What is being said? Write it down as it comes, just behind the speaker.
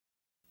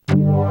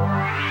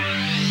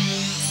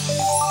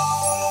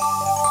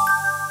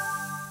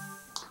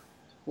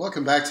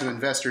Welcome back to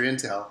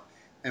InvestorIntel.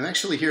 I'm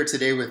actually here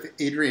today with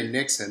Adrian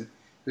Nixon,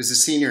 who's the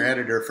Senior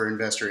Editor for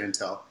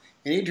InvestorIntel.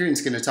 And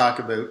Adrian's going to talk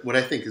about what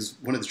I think is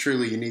one of the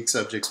truly unique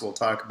subjects we'll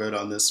talk about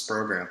on this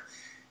program.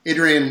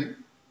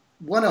 Adrian,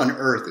 what on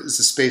earth is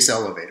a space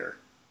elevator?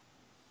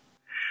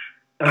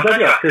 I'm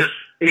glad you asked, because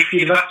if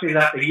you'd asked me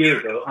that a year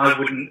ago, I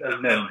wouldn't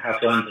have known how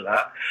to answer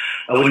that.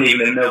 I wouldn't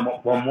even have known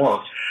what one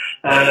was.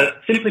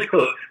 Simply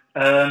put,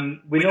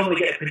 we normally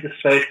get up into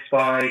space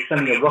by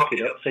sending a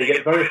rocket up, so you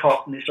get very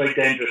hot and it's very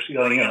dangerous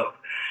going up,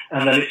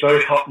 and then it's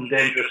very hot and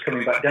dangerous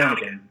coming back down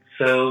again.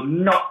 So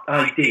not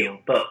ideal,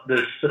 but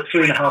there's a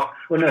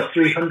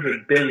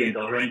 $300 billion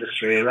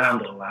industry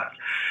around all that.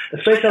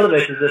 A space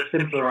elevator is a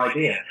simpler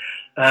idea.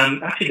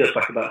 Actually goes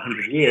back about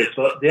 100 years,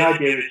 but the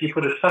idea is you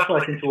put a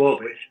satellite into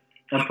orbit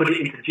and put it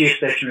into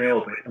geostationary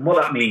orbit. And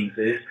what that means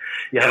is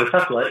you have a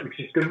satellite which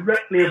is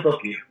directly above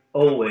you,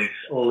 always,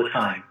 all the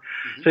time.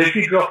 So if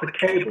you drop a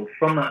cable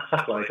from that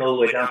satellite all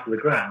the way down to the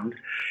ground,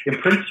 in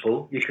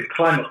principle, you could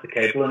climb up the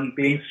cable and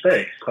be in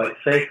space quite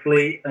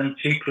safely and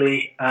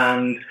cheaply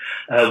and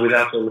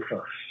without all the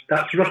fuss.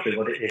 That's roughly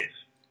what it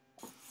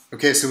is.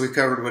 Okay, so we've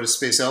covered what a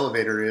space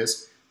elevator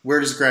is.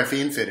 Where does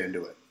graphene fit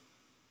into it?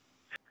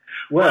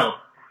 Well,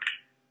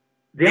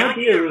 the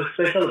idea of a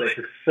space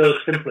elevator is so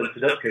simple and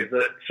seductive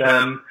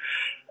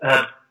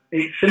that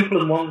it's simple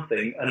in one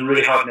thing and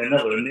really hard in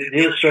another. And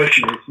the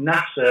illustration is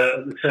NASA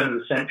at the turn of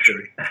the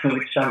century,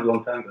 which sounds a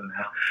long time ago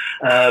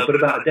now, but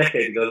about a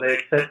decade ago,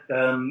 they set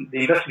the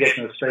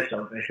investigation of a space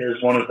elevator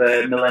as one of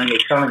their millennial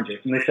challenges.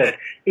 And they said,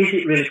 is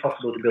it really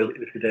possible to build it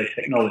with today's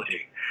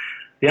technology?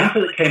 The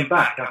answer that came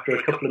back after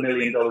a couple of $1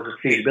 million of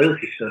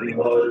feasibility study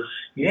was,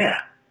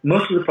 yeah.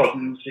 Most of the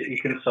problems that you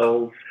can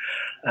solve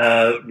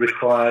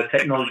require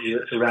technology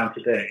that's around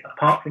today,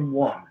 apart from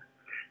one.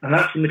 And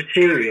that's the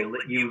material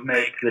that you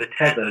make the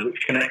tether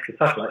which connects the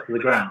satellite to the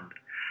ground.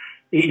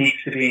 It needs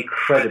to be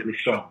incredibly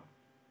strong.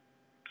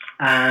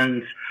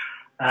 And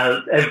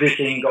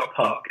everything got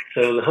parked.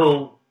 So the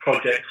whole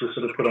project was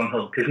sort of put on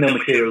hold because no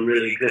material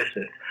really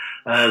existed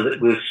that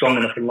was strong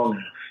enough and long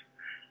enough.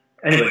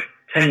 Anyway,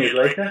 10 years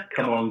later,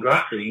 come along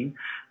graphene,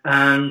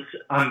 and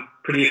I'm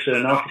produced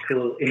an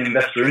article in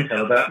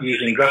InvestorIntel about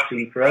using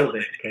graphene for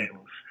elevator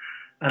cables.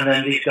 And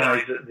then these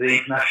guys at the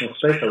International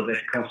Space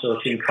Elevator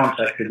Consortium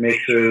contacted me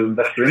through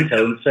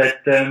InvestorIntel and said,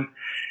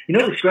 you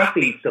know this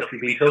graphene stuff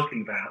you've been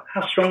talking about,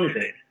 how strong is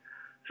it?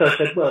 So I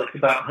said, well, it's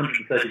about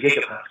 130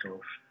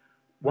 gigapascals.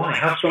 Why?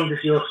 How strong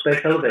does your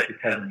space elevator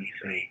tether need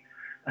to be?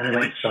 And they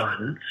went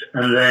silent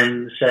and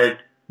then said,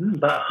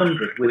 about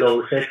 100 with all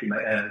the safety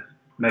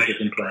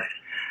measures in place.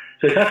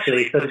 So it's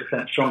actually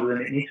 30% stronger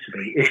than it needs to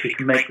be if you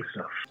can make the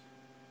stuff.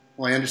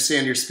 Well, I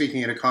understand you're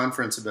speaking at a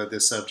conference about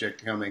this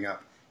subject coming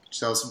up. Could you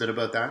tell us a bit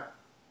about that?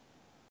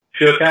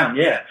 Sure can,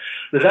 yeah.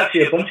 There's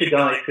actually a bunch of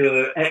guys who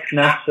are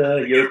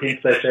ex-NASA, European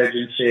Space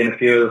Agency, and a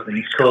few other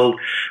things called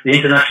the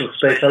International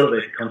Space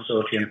Elevator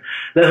Consortium.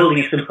 They're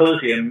holding a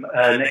symposium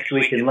next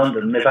week in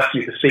London. They've asked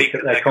me to speak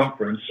at their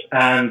conference,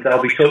 and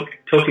I'll be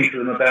talking to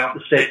them about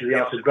the state of the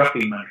art of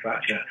graphene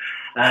manufacture.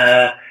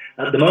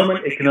 At the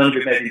moment, it can only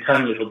be made in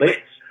tiny little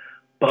bits.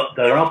 But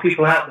there are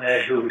people out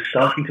there who are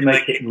starting to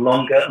make it in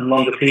longer and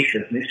longer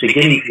pieces, and it's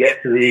beginning to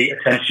get to the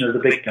attention of the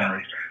big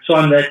guys. So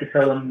I'm there to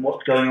tell them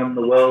what's going on in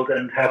the world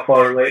and how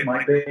far away it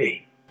might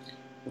be.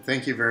 Well,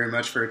 thank you very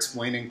much for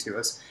explaining to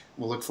us.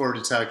 We'll look forward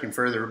to talking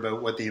further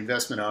about what the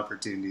investment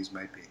opportunities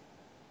might be.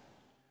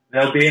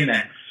 They'll be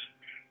immense.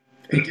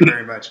 Thank you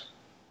very much.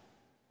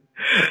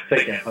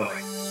 Take care.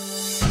 Bye-bye.